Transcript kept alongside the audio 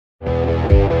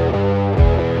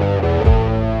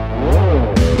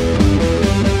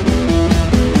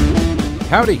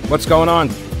Howdy, what's going on?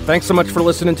 Thanks so much for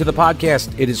listening to the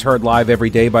podcast. It is heard live every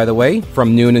day, by the way,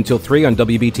 from noon until 3 on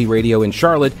WBT Radio in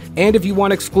Charlotte. And if you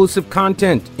want exclusive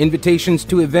content, invitations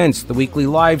to events, the weekly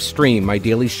live stream, my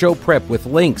daily show prep with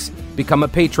links, become a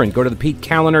patron. Go to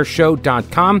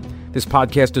thePeteCallenderShow.com. This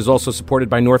podcast is also supported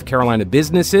by North Carolina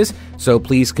businesses, so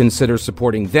please consider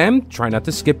supporting them. Try not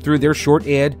to skip through their short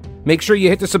ad. Make sure you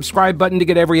hit the subscribe button to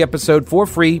get every episode for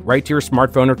free right to your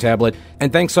smartphone or tablet.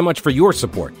 And thanks so much for your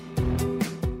support.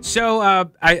 So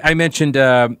I mentioned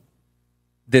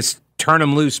this Turn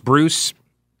 'em Loose Bruce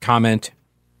comment.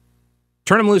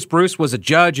 Turn 'em Loose Bruce was a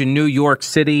judge in New York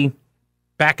City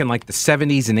back in like the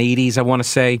 70s and 80s, I want to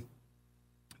say,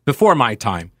 before my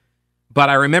time. But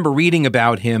I remember reading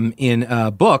about him in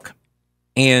a book,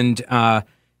 and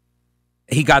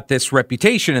he got this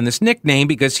reputation and this nickname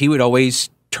because he would always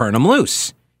turn 'em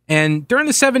loose. And during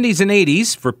the 70s and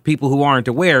 80s, for people who aren't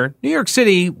aware, New York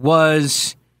City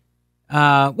was...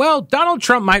 Donald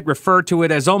Trump might refer to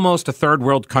it as almost a third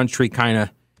world country kind of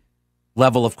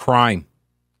level of crime.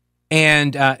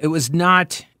 And it was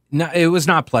not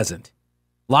pleasant.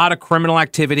 A lot of criminal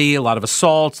activity, a lot of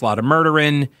assaults, a lot of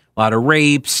murdering, a lot of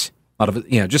rapes, a lot of,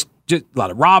 just a lot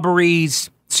of robberies.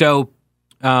 So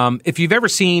if you've ever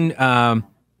seen,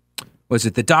 was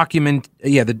it the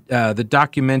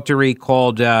documentary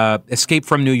called Escape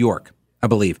from New York, I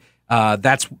believe.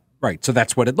 That's right. So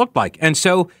that's what it looked like. And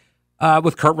so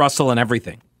with Kurt Russell and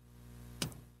everything.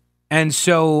 And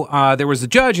so there was a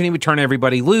judge, and he would turn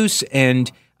everybody loose.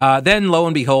 And then, lo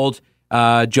and behold,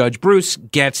 Judge Bruce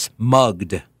gets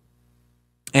mugged.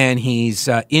 And he's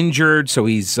injured, so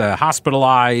he's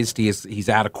hospitalized. He's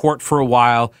out of court for a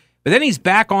while. But then he's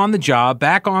back on the job,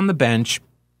 back on the bench.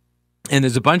 And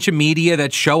there's a bunch of media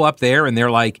that show up there, and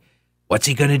they're like, what's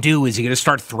he going to do? Is he going to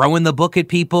start throwing the book at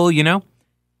people,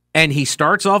 And he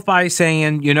starts off by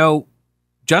saying,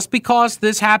 just because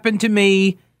this happened to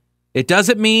me, it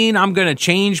doesn't mean I'm going to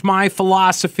change my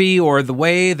philosophy or the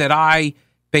way that I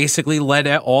basically let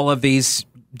all of these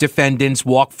defendants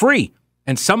walk free.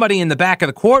 And somebody in the back of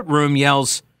the courtroom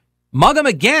yells, mug him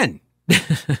again,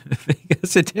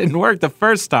 because it didn't work the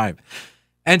first time.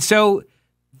 And so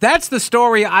that's the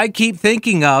story I keep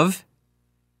thinking of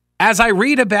as I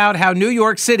read about how New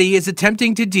York City is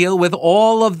attempting to deal with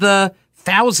all of the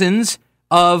thousands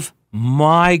of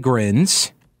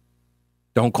migrants.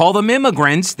 Don't call them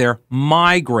immigrants, they're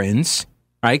migrants,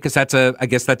 right? Because I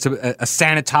guess that's a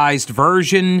sanitized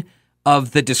version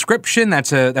of the description.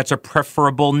 That's a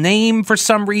preferable name for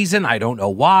some reason. I don't know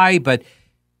why, but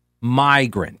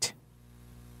migrant.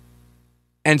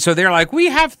 And so they're like, we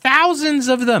have thousands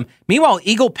of them. Meanwhile,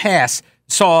 Eagle Pass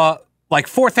saw like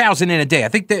 4,000 in a day. I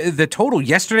think the total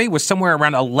yesterday was somewhere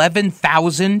around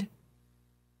 11,000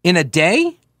 in a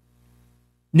day.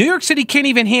 New York City can't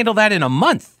even handle that in a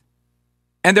month.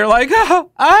 And they're like, oh,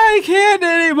 I can't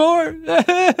anymore.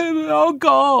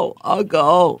 I'll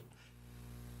go.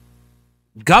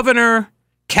 Governor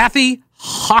Kathy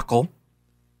Hochul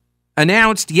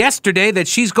announced yesterday that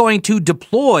she's going to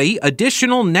deploy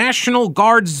additional National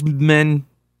Guardsmen.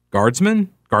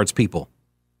 Guardists?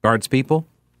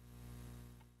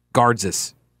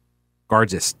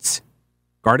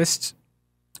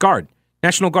 Guard.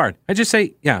 National Guard. I just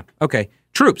say, yeah, okay.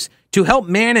 Troops to help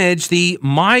manage the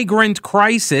migrant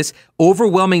crisis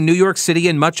overwhelming New York City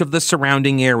and much of the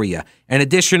surrounding area. An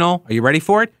additional, are you ready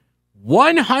for it?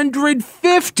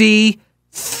 150,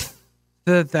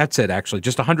 that's it actually,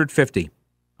 just 150.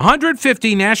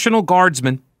 150 National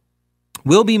Guardsmen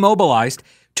will be mobilized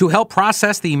to help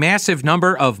process the massive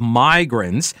number of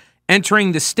migrants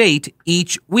entering the state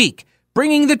each week,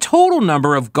 bringing the total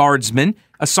number of guardsmen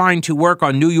assigned to work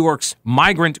on New York's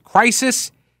migrant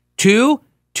crisis to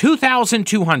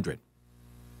 2,200.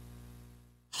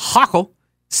 Hochul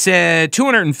said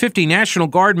 250 National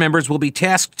Guard members will be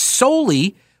tasked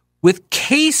solely with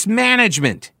case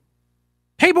management,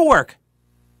 paperwork.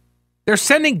 They're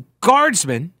sending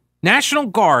guardsmen, National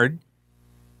Guard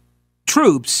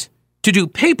troops, to do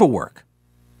paperwork.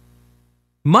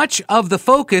 Much of the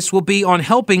focus will be on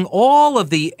helping all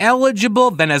of the eligible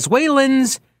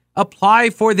Venezuelans apply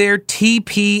for their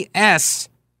TPS,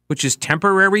 which is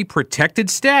temporary protected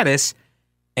status,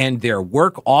 and their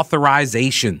work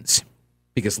authorizations.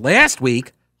 Because last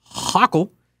week, Hochul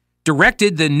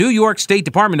directed the New York State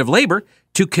Department of Labor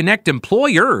to connect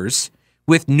employers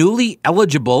with newly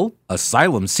eligible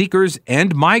asylum seekers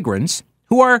and migrants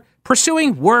who are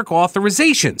pursuing work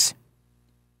authorizations.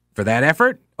 For that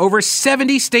effort, over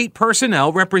 70 state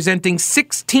personnel representing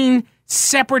 16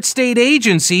 separate state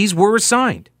agencies were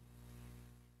assigned.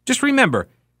 Just remember,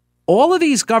 all of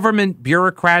these government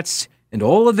bureaucrats and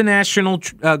all of the National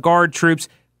Guard troops,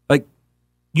 like,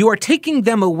 you are taking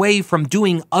them away from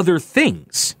doing other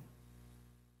things.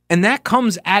 And that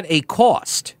comes at a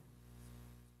cost.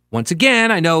 Once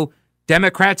again, I know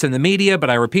Democrats and the media, but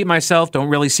I repeat myself, don't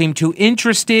really seem too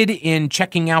interested in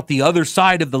checking out the other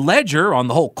side of the ledger on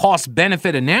the whole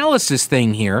cost-benefit analysis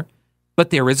thing here. But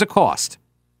there is a cost.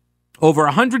 Over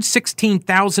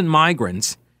 116,000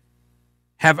 migrants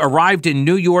have arrived in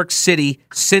New York City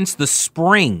since the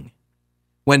spring,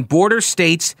 when border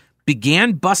states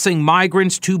began busing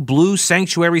migrants to blue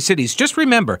sanctuary cities. Just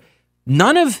remember,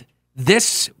 none of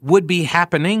this would be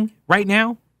happening right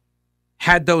now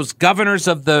had those governors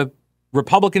of the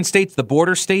Republican states, the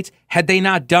border states, had they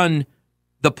not done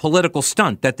the political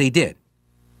stunt that they did.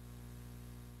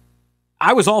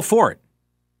 I was all for it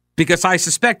because I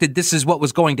suspected this is what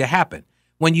was going to happen.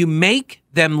 When you make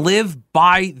them live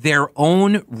by their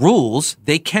own rules,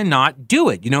 they cannot do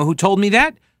it. You know who told me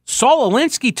that? Saul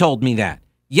Alinsky told me that.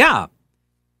 Yeah.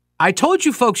 I told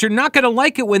you folks, you're not going to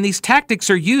like it when these tactics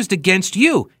are used against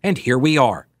you. And here we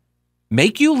are.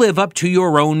 Make you live up to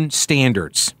your own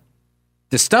standards.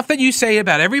 The stuff that you say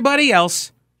about everybody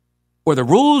else or the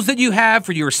rules that you have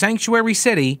for your sanctuary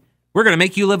city, we're going to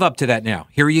make you live up to that now.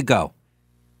 Here you go.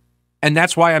 And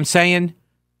that's why I'm saying,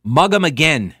 mug them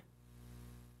again.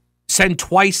 Send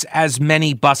twice as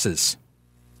many buses.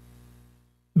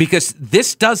 Because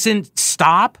this doesn't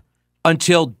stop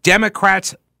until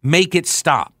Democrats make it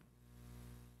stop.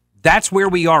 That's where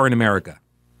we are in America.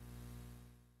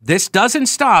 This doesn't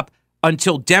stop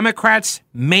until Democrats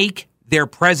make their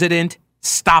president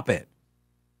stop it.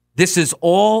 This is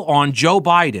all on Joe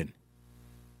Biden.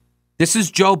 This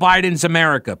is Joe Biden's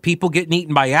America. People getting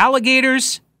eaten by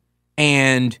alligators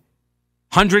and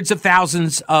hundreds of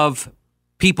thousands of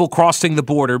people crossing the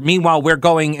border. Meanwhile, we're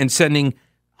going and sending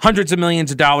hundreds of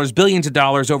millions of dollars, billions of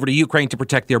dollars over to Ukraine to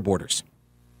protect their borders.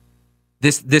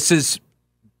 This is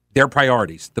their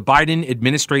priorities, the Biden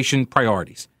administration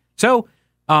priorities. So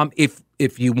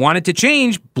if you want it to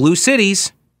change, blue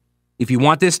cities, if you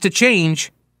want this to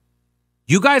change,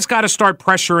 you guys got to start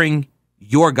pressuring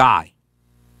your guy.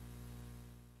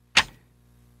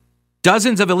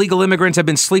 Dozens of illegal immigrants have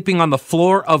been sleeping on the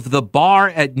floor of the bar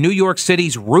at New York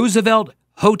City's Roosevelt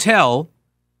Hotel,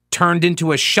 turned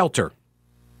into a shelter.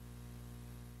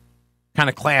 Kind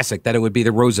of classic that it would be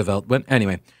the Roosevelt. But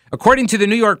anyway, according to the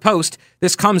New York Post,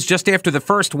 this comes just after the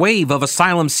first wave of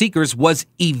asylum seekers was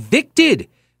evicted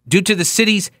due to the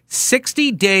city's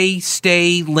 60-day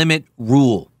stay limit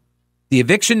rule. The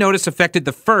eviction notice affected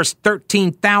the first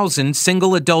 13,000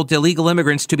 single adult illegal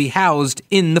immigrants to be housed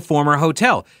in the former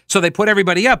hotel. So they put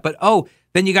everybody up, but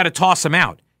then you got to toss them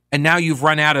out. And now you've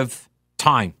run out of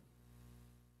time.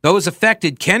 Those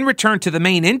affected can return to the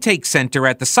main intake center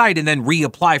at the site and then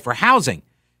reapply for housing.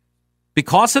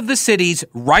 Because of the city's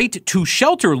right to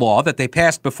shelter law that they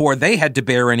passed before they had to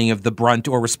bear any of the brunt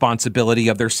or responsibility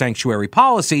of their sanctuary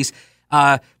policies,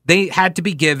 they had to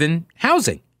be given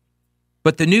housing.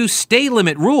 But the new stay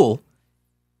limit rule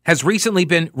has recently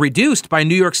been reduced by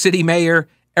New York City Mayor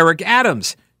Eric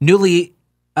Adams. Newly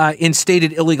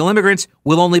instated illegal immigrants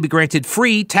will only be granted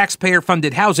free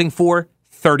taxpayer-funded housing for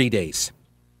 30 days.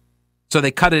 So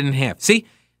they cut it in half. See,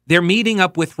 they're meeting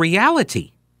up with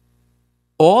reality.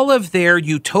 All of their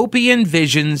utopian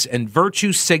visions and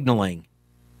virtue signaling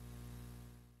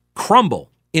crumble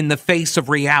in the face of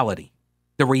reality.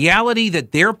 The reality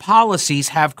that their policies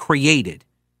have created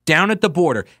down at the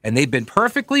border, and they've been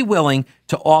perfectly willing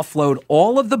to offload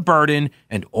all of the burden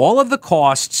and all of the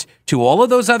costs to all of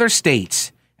those other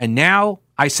states. And now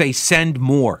I say send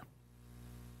more.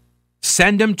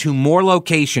 Send them to more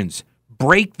locations.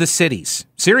 Break the cities.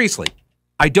 Seriously.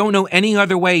 I don't know any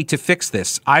other way to fix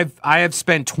this. I have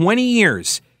spent 20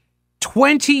 years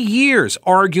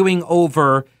arguing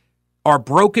over our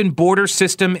broken border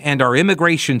system and our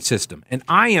immigration system. And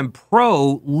I am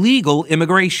pro-legal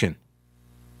immigration.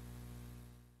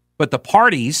 But the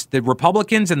parties, the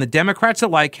Republicans and the Democrats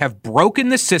alike, have broken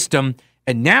the system.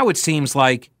 And now it seems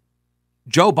like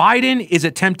Joe Biden is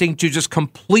attempting to just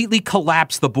completely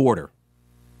collapse the border.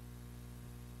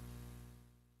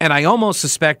 And I almost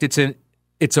suspect it's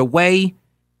a way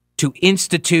to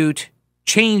institute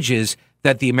changes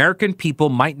that the American people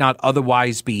might not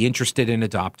otherwise be interested in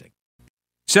adopting.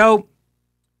 So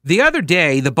the other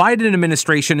day, the Biden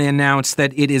administration announced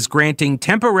that it is granting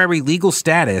temporary legal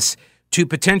status to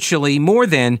potentially more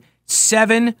than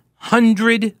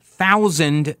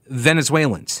 700,000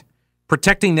 Venezuelans,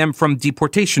 protecting them from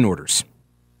deportation orders.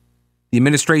 The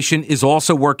administration is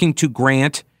also working to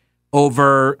grant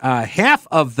over half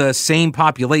of the same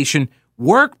population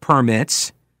work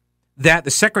permits that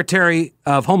the Secretary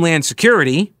of Homeland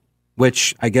Security,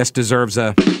 which I guess deserves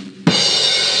a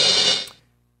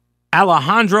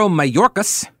Alejandro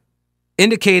Mayorkas,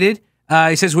 indicated,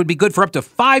 he says, would be good for up to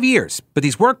 5 years, but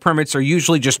these work permits are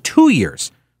usually just 2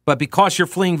 years. But because you're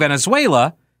fleeing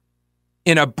Venezuela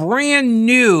in a brand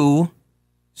new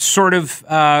sort of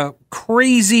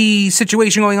crazy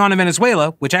situation going on in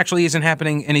Venezuela, which actually isn't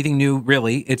happening anything new,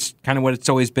 really. It's kind of what it's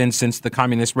always been since the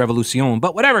Communist Revolution.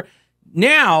 But whatever.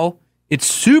 Now, it's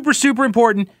super, super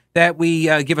important that we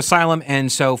give asylum.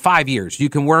 And so 5 years. You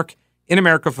can work in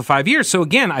America for 5 years. So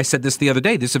again, I said this the other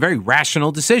day. This is a very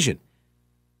rational decision.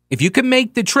 If you can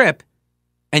make the trip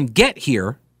and get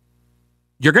here,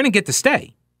 you're going to get to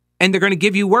stay. And they're going to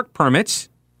give you work permits.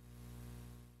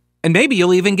 And maybe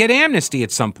you'll even get amnesty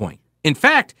at some point. In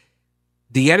fact,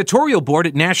 the editorial board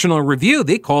at National Review,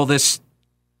 they call this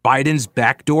Biden's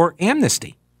backdoor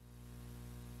amnesty.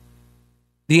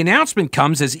 The announcement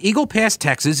comes as Eagle Pass,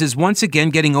 Texas is once again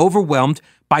getting overwhelmed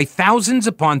by thousands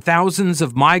upon thousands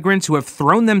of migrants who have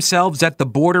thrown themselves at the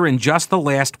border in just the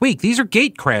last week. These are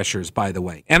gate crashers, by the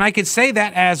way. And I could say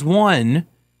that as one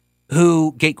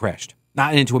who gate crashed,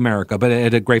 not into America, but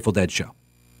at a Grateful Dead show.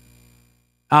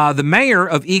 The mayor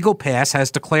of Eagle Pass has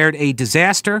declared a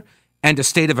disaster and a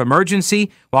state of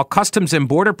emergency, while Customs and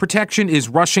Border Protection is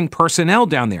rushing personnel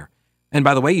down there. And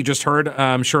by the way, you just heard,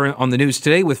 I'm sure, on the news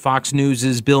today with Fox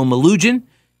News' Bill Malugin,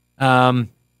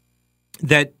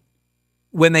 that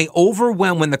when they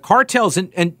overwhelm, when the cartels,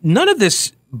 and none of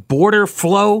this border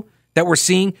flow that we're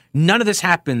seeing, none of this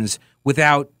happens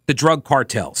without the drug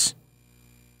cartels.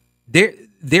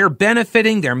 They're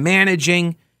benefiting, they're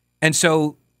managing, and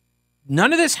so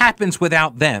none of this happens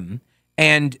without them,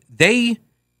 and they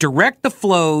direct the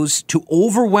flows to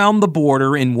overwhelm the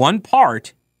border in one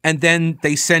part, and then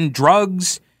they send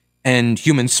drugs and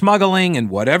human smuggling and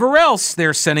whatever else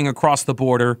they're sending across the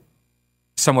border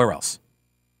somewhere else,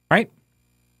 right?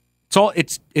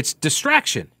 It's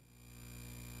distraction.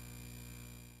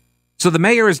 So the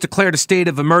mayor has declared a state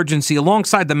of emergency.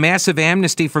 Alongside the massive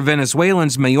amnesty for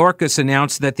Venezuelans, Mayorkas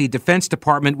announced that the Defense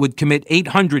Department would commit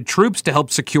 800 troops to help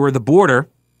secure the border.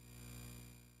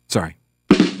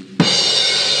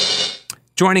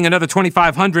 Joining another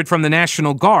 2,500 from the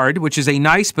National Guard, which is a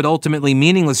nice but ultimately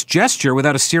meaningless gesture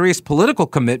without a serious political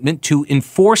commitment to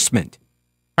enforcement,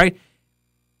 right?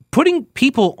 Putting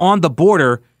people on the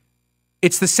border,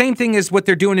 it's the same thing as what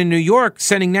they're doing in New York,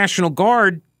 sending National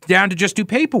Guard down to just do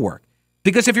paperwork.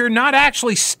 Because if you're not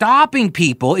actually stopping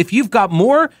people, if you've got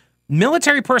more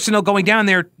military personnel going down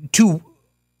there to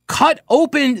cut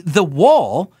open the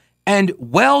wall and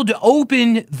weld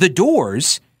open the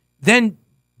doors, then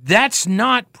that's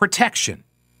not protection.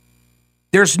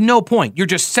 There's no point. You're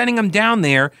just sending them down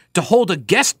there to hold a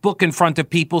guest book in front of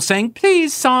people saying,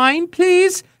 please sign,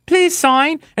 please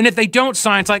sign. And if they don't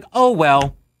sign, it's like, oh,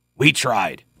 well, we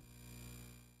tried.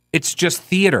 It's just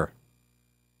theater.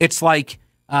 It's like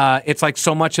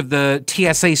so much of the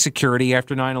TSA security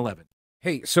after 9/11.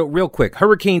 Hey, so real quick,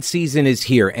 hurricane season is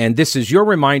here, and this is your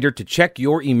reminder to check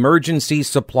your emergency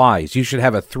supplies. You should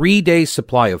have a 3-day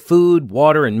supply of food,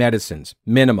 water, and medicines,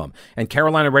 minimum. And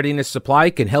Carolina Readiness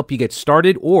Supply can help you get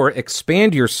started or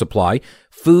expand your supply.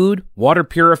 Food, water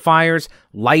purifiers,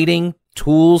 lighting,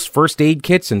 tools, first aid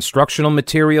kits, instructional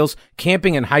materials,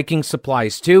 camping and hiking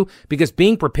supplies too, because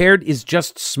being prepared is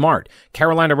just smart.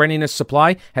 Carolina Readiness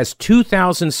Supply has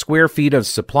 2,000 square feet of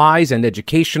supplies and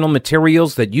educational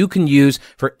materials that you can use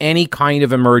for any kind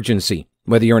of emergency.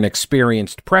 Whether you're an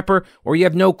experienced prepper or you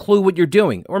have no clue what you're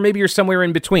doing, or maybe you're somewhere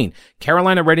in between,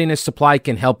 Carolina Readiness Supply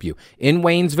can help you. In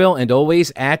Waynesville and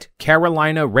always at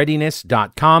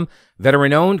carolinareadiness.com.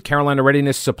 Veteran-owned Carolina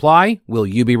Readiness Supply. Will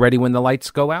you be ready when the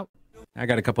lights go out? I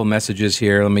got a couple messages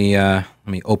here. Let me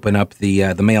open up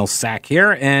the mail sack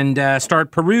here and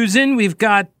start perusing. We've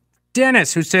got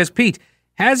Dennis who says, Pete,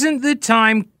 hasn't the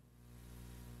time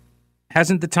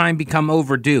become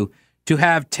overdue to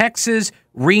have Texas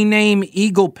rename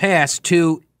Eagle Pass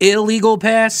to Illegal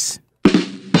Pass?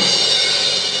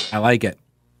 I like it.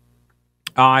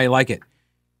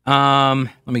 Let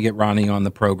me get Ronnie on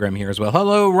the program here as well.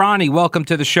 Hello, Ronnie. Welcome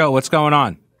to the show. What's going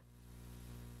on?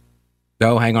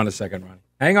 Oh, hang on a second, Ronnie.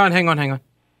 Hang on.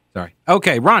 Sorry.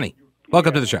 Okay, Ronnie,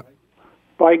 welcome to the show.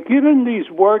 By giving these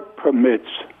work permits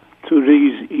to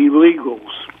these illegals,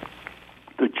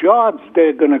 the jobs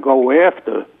they're going to go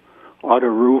after are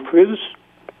the roofers,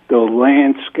 the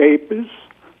landscapers,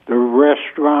 the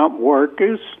restaurant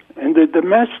workers, and the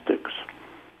domestics.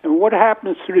 And what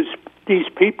happens to these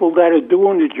people that are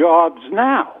doing the jobs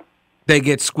now? They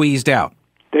get squeezed out.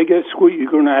 You're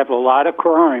going to have a lot of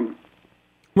crime.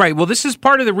 Right. Well, this is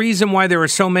part of the reason why there are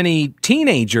so many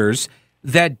teenagers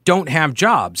that don't have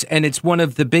jobs. And it's one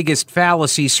of the biggest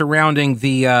fallacies surrounding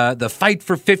the fight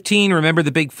for 15. Remember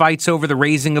the big fights over the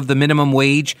raising of the minimum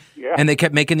wage? Yeah. And they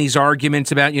kept making these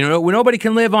arguments about, nobody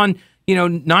can live on,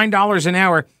 $9 an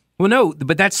hour. Well, no,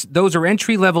 but those are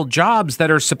entry-level jobs that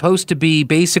are supposed to be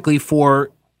basically for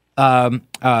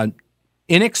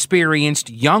inexperienced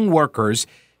young workers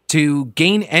to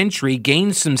gain entry,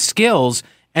 gain some skills,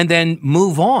 and then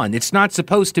move on. It's not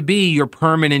supposed to be your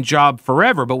permanent job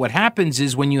forever. But what happens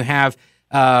is when you have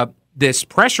this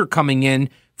pressure coming in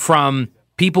from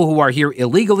people who are here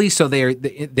illegally, so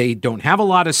they don't have a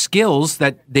lot of skills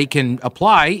that they can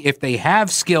apply. If they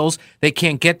have skills, they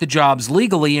can't get the jobs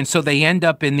legally, and so they end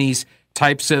up in these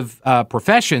types of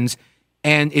professions,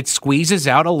 and it squeezes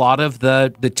out a lot of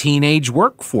the teenage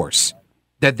workforce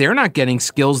that they're not getting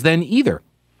skills then either.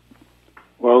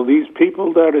 Well, these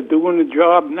people that are doing the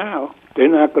job now, they're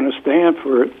not going to stand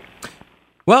for it.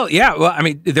 Well, yeah. Well, I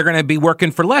mean, they're going to be working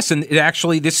for less, and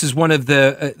this is one of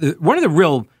the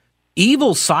real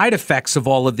evil side effects of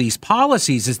all of these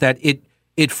policies is that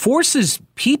it forces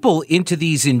people into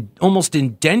these almost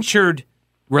indentured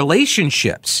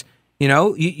relationships.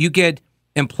 You get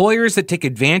employers that take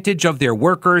advantage of their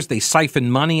workers. They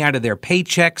siphon money out of their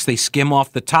paychecks. They skim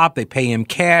off the top. They pay them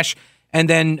cash. And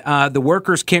then the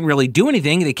workers can't really do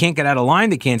anything. They can't get out of line.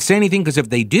 They can't say anything because if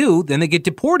they do, then they get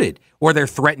deported. Or they're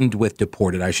threatened with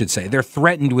deported, I should say. They're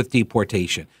threatened with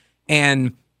deportation.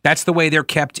 And that's the way they're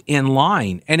kept in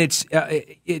line. And it's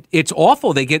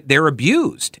awful. They're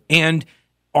abused. And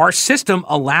our system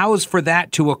allows for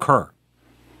that to occur.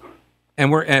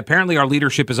 And apparently our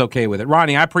leadership is okay with it.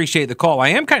 Ronnie, I appreciate the call. I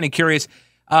am kind of curious.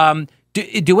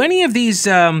 Do any of these...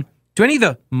 Do any of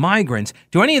the migrants,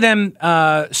 do any of them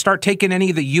start taking any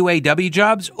of the UAW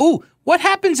jobs? Ooh, what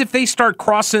happens if they start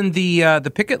crossing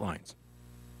the picket lines?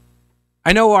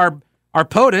 I know our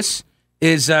POTUS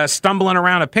is stumbling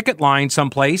around a picket line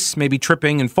someplace, maybe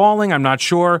tripping and falling, I'm not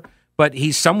sure, but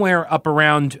he's somewhere up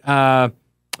around a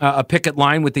picket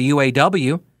line with the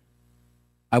UAW.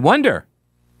 I wonder,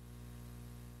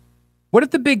 what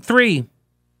if the big three,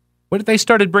 what if they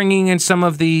started bringing in some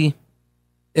of the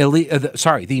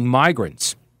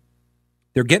migrants?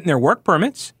 They're getting their work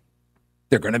permits.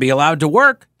 They're going to be allowed to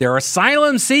work. They're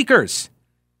asylum seekers.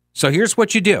 So here's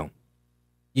what you do.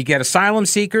 You get asylum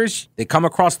seekers. They come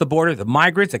across the border. The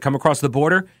migrants, they come across the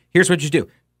border. Here's what you do.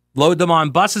 Load them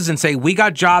on buses and say, we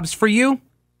got jobs for you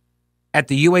at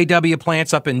the UAW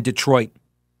plants up in Detroit,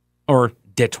 or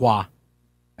Detroit,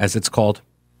 as it's called.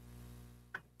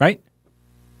 Right?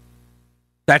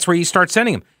 That's where you start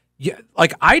sending them. Yeah,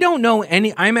 like I don't know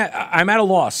any. I'm at a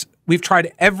loss. We've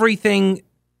tried everything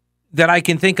that I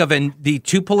can think of, and the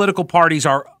two political parties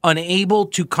are unable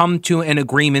to come to an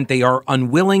agreement. They are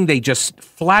unwilling. They just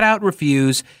flat out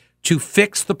refuse to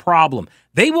fix the problem.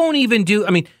 They won't even do.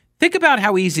 I mean, think about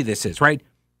how easy this is, right?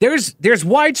 There's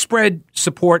widespread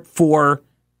support for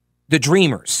the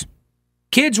Dreamers,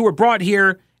 kids who were brought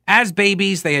here as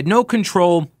babies. They had no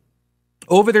control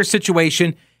over their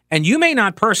situation. And you may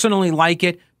not personally like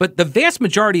it, but the vast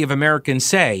majority of Americans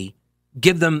say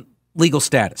give them legal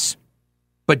status,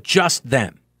 but just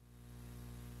them.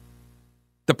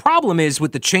 The problem is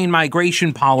with the chain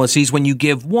migration policies, when you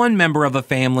give one member of a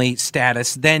family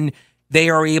status, then they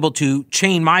are able to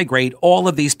chain migrate all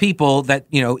of these people that,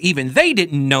 even they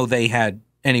didn't know they had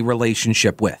any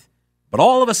relationship with. But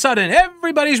all of a sudden,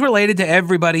 everybody's related to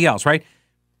everybody else, right?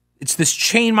 It's this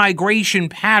chain migration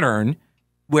pattern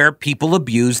where people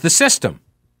abuse the system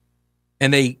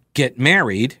and they get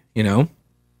married, in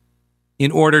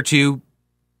order to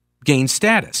gain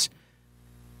status.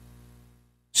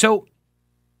 So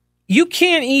you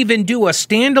can't even do a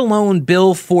standalone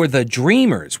bill for the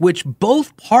Dreamers, which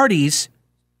both parties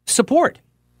support.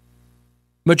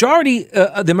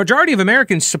 The majority of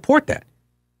Americans support that.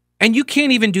 And you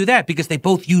can't even do that because they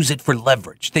both use it for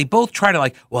leverage. They both try to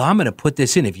I'm going to put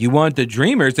this in. If you want the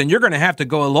Dreamers, then you're going to have to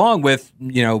go along with,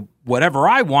 whatever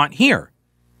I want here.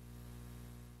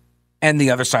 And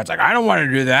the other side's like, I don't want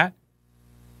to do that.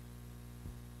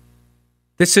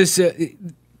 This is,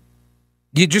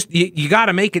 you got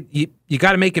to make it, you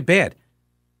got to make it bad.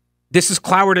 This is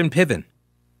Cloward and Piven.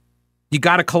 You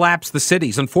got to collapse the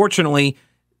cities. Unfortunately,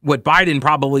 what Biden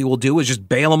probably will do is just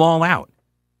bail them all out.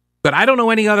 But I don't know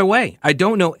any other way. I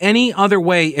don't know any other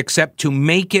way except to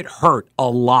make it hurt a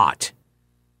lot.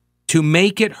 To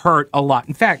make it hurt a lot.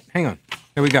 In fact, hang on.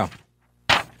 Here we go.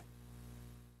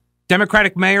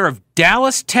 Democratic mayor of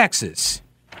Dallas, Texas,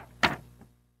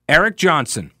 Eric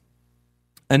Johnson,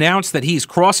 announced that he's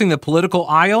crossing the political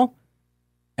aisle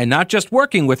and not just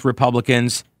working with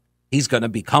Republicans, he's going to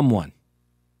become one.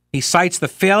 He cites the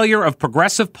failure of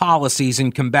progressive policies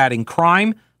in combating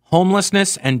crime,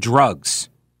 homelessness, and drugs.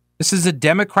 This is a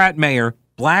Democrat mayor,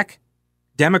 black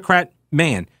Democrat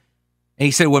man. And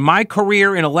he said, when my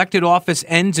career in elected office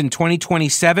ends in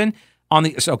 2027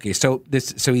 so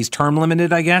he's term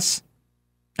limited, I guess.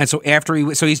 And so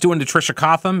he's doing the Tricia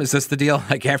Cotham. Is this the deal?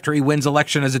 Like after he wins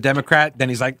election as a Democrat, then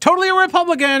he's like, totally a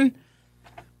Republican.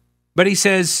 But he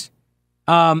says,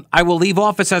 I will leave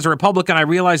office as a Republican. I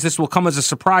realize this will come as a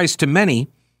surprise to many.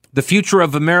 The future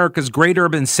of America's great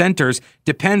urban centers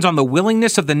depends on the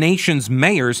willingness of the nation's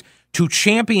mayors to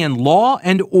champion law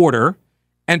and order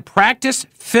and practice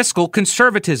fiscal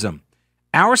conservatism.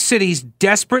 Our cities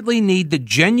desperately need the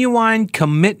genuine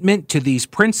commitment to these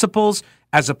principles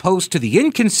as opposed to the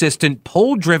inconsistent,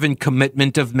 poll-driven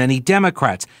commitment of many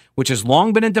Democrats, which has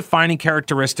long been a defining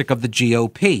characteristic of the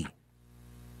GOP.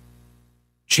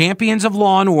 Champions of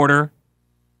law and order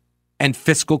and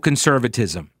fiscal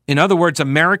conservatism. In other words,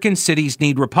 American cities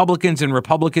need Republicans and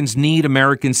Republicans need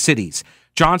American cities.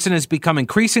 Johnson has become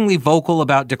increasingly vocal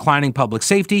about declining public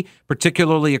safety,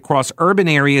 particularly across urban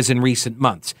areas in recent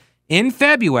months. In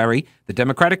February, the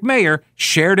Democratic mayor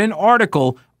shared an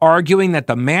article arguing that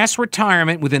the mass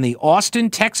retirement within the Austin,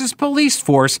 Texas police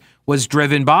force was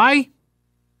driven by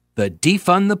the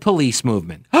defund the police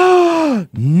movement.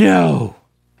 No.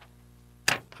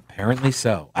 Apparently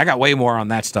so. I got way more on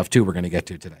that stuff, too, we're going to get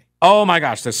to today. Oh, my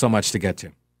gosh, there's so much to get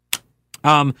to.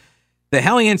 The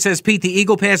Hellion says, Pete, the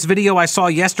Eagle Pass video I saw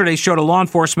yesterday showed a law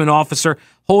enforcement officer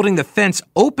holding the fence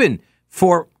open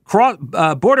for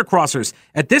border crossers.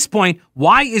 At this point,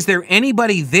 why is there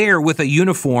anybody there with a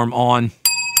uniform on?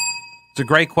 It's a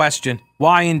great question.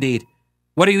 Why indeed?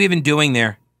 What are you even doing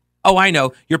there? Oh, I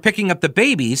know. You're picking up the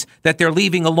babies that they're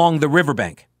leaving along the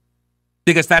riverbank.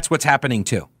 Because that's what's happening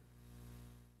too.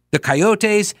 The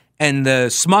coyotes and the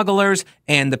smugglers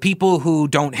and the people who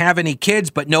don't have any kids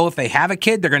but know if they have a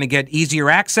kid, they're going to get easier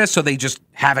access. So they just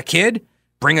have a kid,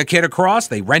 bring a kid across,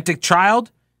 they rent a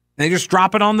child, and they just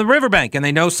drop it on the riverbank, and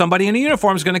they know somebody in a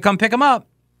uniform is going to come pick them up.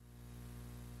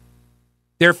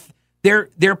 They're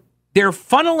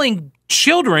funneling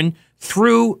children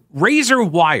through razor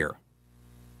wire.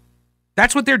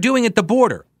 That's what they're doing at the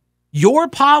border. Your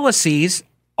policies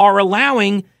are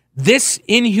allowing this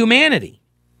inhumanity.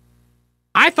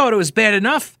 I thought it was bad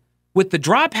enough with the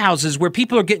drop houses where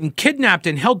people are getting kidnapped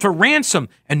and held for ransom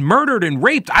and murdered and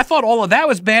raped. I thought all of that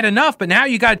was bad enough, but now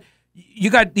you got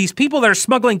these people that are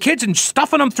smuggling kids and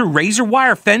stuffing them through razor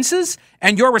wire fences,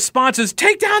 and your response is,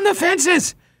 take down the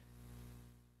fences.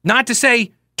 Not to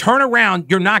say, turn around,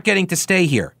 you're not getting to stay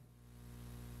here.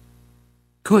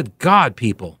 Good God,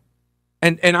 people.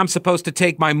 And I'm supposed to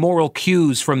take my moral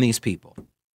cues from these people.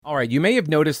 All right, you may have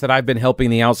noticed that I've been helping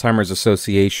the Alzheimer's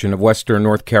Association of Western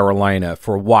North Carolina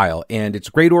for a while, and it's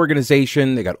a great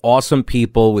organization. They got awesome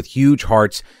people with huge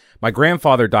hearts. My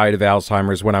grandfather died of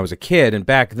Alzheimer's when I was a kid, and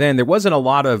back then there wasn't a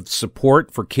lot of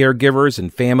support for caregivers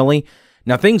and family.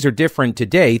 Now, things are different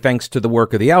today thanks to the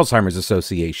work of the Alzheimer's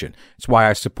Association. It's why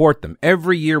I support them.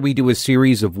 Every year we do a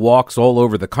series of walks all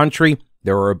over the country.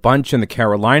 There are a bunch in the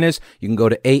Carolinas. You can go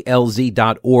to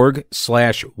alz.org/walk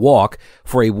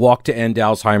for a walk to end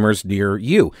Alzheimer's near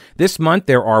you. This month,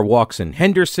 there are walks in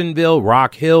Hendersonville,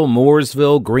 Rock Hill,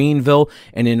 Mooresville, Greenville,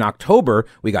 and in October,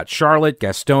 we got Charlotte,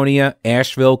 Gastonia,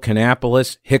 Asheville,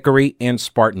 Kannapolis, Hickory, and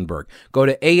Spartanburg. Go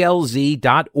to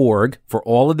alz.org for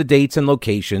all of the dates and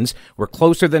locations. We're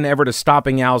closer than ever to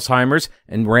stopping Alzheimer's,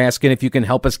 and we're asking if you can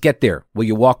help us get there. Will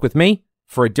you walk with me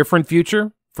for a different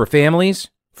future, for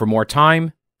families, for more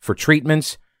time, for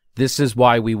treatments? This is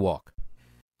why we walk.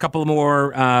 A couple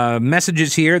more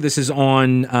messages here. This is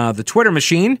on the Twitter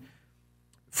machine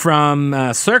from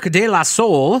Cirque de la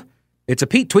Soul. It's a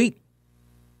Pete tweet.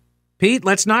 Pete,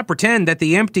 let's not pretend that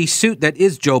the empty suit that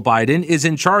is Joe Biden is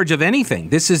in charge of anything.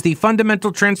 This is the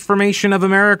fundamental transformation of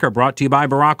America, brought to you by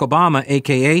Barack Obama,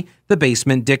 a.k.a. the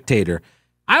basement dictator.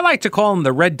 I like to call him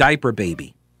the red diaper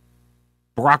baby.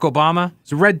 Barack Obama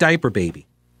is a red diaper baby.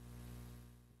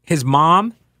 His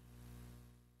mom,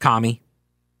 commie.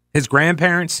 His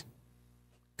grandparents,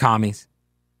 commies.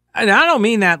 And I don't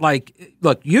mean that like,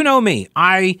 look, you know me.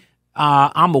 I'm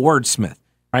a wordsmith,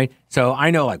 right? So I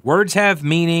know like words have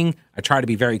meaning. I try to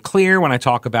be very clear when I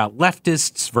talk about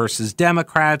leftists versus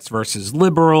Democrats versus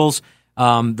liberals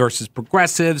versus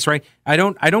progressives, right? I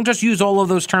don't just use all of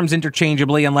those terms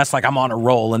interchangeably unless like I'm on a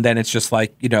roll, and then it's just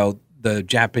like, the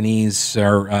Japanese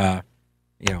are,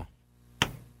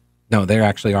 No, they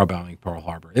actually are bombing Pearl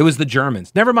Harbor. It was the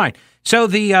Germans. Never mind. So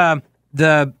the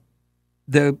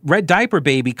red diaper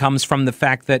baby comes from the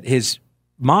fact that his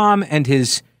mom and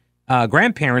his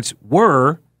grandparents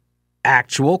were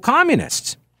actual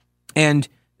communists. And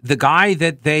the guy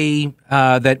that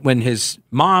that when his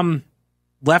mom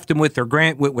left him with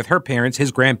with her parents,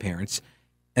 his grandparents,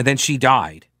 and then she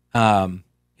died.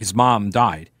 His mom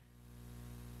died.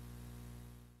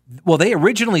 Well, they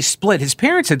originally split. His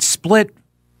parents had split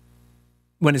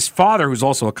when his father, who's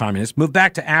also a communist, moved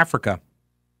back to Africa.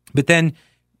 But then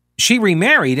she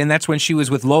remarried, and that's when she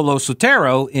was with Lolo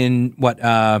Sotero in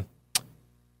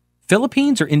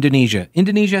Philippines or Indonesia?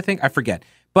 Indonesia, I think. I forget.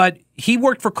 But he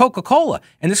worked for Coca-Cola,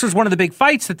 and this was one of the big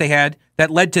fights that they had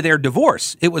that led to their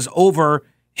divorce. It was over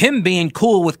him being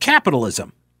cool with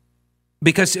capitalism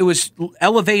because it was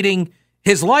elevating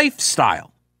his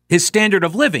lifestyle, his standard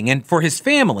of living, and for his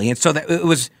family. And so that it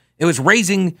was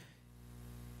raising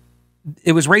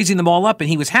them all up, and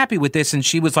he was happy with this. And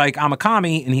she was like, "I'm a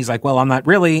commie," and he's like, "Well, I'm not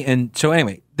really." And so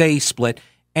anyway, they split,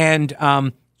 and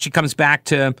she comes back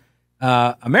to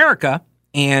America,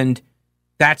 and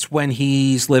that's when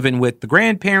he's living with the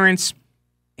grandparents,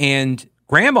 and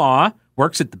grandma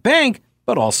works at the bank,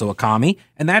 but also a commie.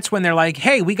 And that's when they're like,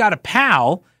 "Hey, we got a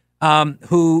pal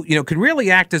who can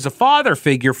really act as a father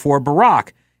figure for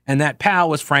Barack." And that pal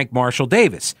was Frank Marshall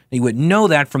Davis. You wouldn't know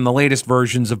that from the latest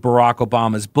versions of Barack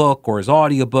Obama's book or his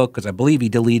audiobook, because I believe he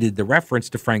deleted the reference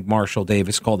to Frank Marshall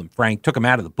Davis, called him Frank, took him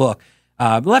out of the book,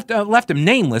 left him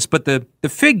nameless, but the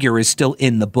figure is still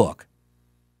in the book.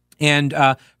 And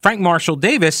Frank Marshall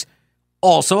Davis,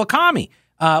 also a commie,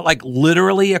 like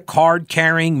literally a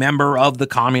card-carrying member of the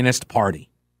Communist Party.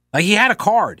 Like he had a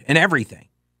card and everything.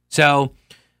 So,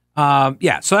 so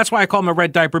that's why I call him a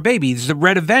red diaper baby. He's a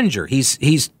red Avenger.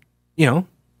 He's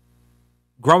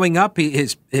growing up. He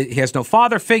has no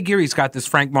father figure. He's got this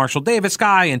Frank Marshall Davis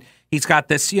guy, and he's got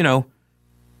this,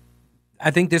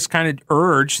 I think this kind of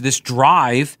urge, this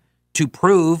drive to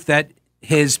prove that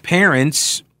his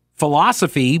parents'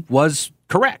 philosophy was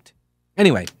correct.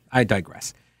 Anyway, I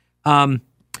digress.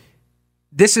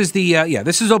 This is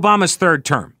this is Obama's third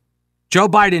term. Joe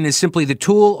Biden is simply the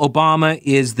tool. Obama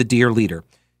is the dear leader.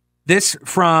 This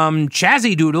from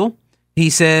Chazzy Doodle. He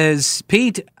says,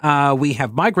 Pete, we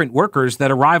have migrant workers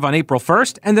that arrive on April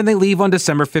 1st and then they leave on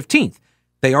December 15th.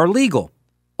 They are legal.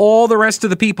 All the rest of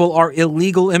the people are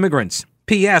illegal immigrants.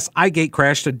 P.S. I gate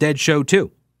crashed a dead show too.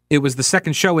 It was the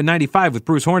second show in 95 with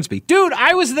Bruce Hornsby. Dude,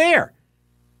 I was there.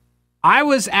 I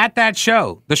was at that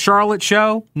show. The Charlotte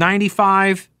show,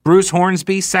 95, Bruce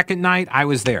Hornsby, second night. I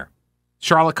was there.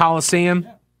 Charlotte Coliseum.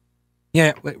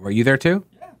 Yeah. Wait, were you there too?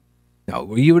 Yeah.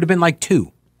 No, you would have been like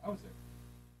 2. I was there.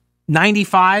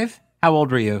 95? How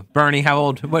old were you? Bernie, how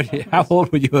old would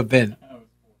you have been? I was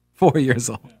 4 years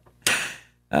old.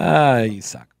 You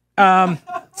suck. No,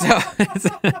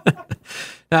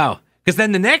 because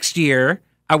then the next year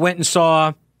I went and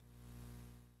saw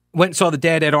the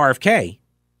Dead at RFK.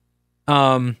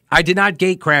 I did not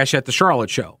gate crash at the Charlotte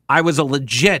show. I was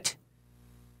legit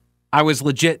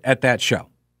at that show.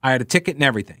 I had a ticket and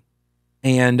everything.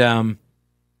 And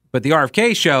but the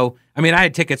RFK show, I mean, I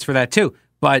had tickets for that too.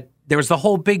 But there was the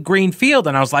whole big green field,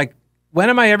 and I was like, when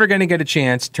am I ever going to get a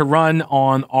chance to run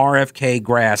on RFK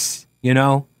grass,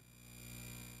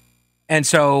 And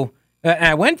so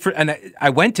I went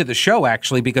to the show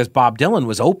actually because Bob Dylan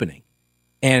was opening.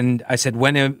 And I said,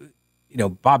 when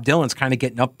Bob Dylan's kind of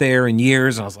getting up there in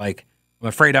years, and I was like, I'm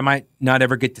afraid I might not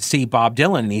ever get to see Bob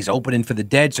Dylan, and he's opening for the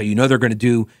Dead, so they're going to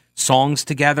do songs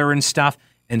together and stuff.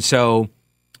 And so,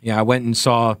 I went and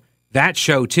saw that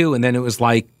show too, and then it was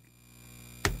like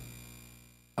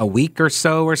a week or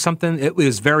so or something. It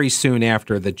was very soon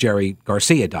after that Jerry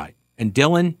Garcia died, and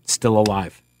Dylan still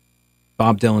alive.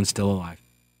 Bob Dylan still alive.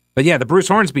 But yeah, the Bruce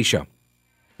Hornsby show.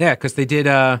 Yeah, because they did.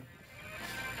 I'm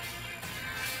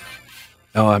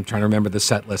trying to remember the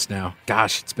set list now.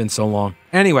 Gosh, it's been so long.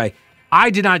 Anyway,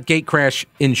 I did not gate crash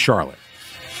in Charlotte.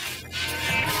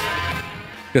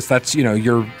 Because that's,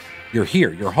 you're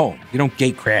here, you're home. You don't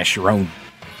gate crash your own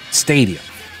stadium.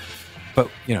 But,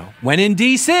 when in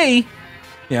D.C.,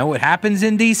 what happens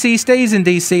in D.C. stays in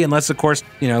D.C. unless, of course,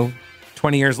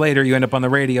 20 years later you end up on the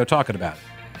radio talking about it.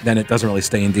 Then it doesn't really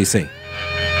stay in D.C.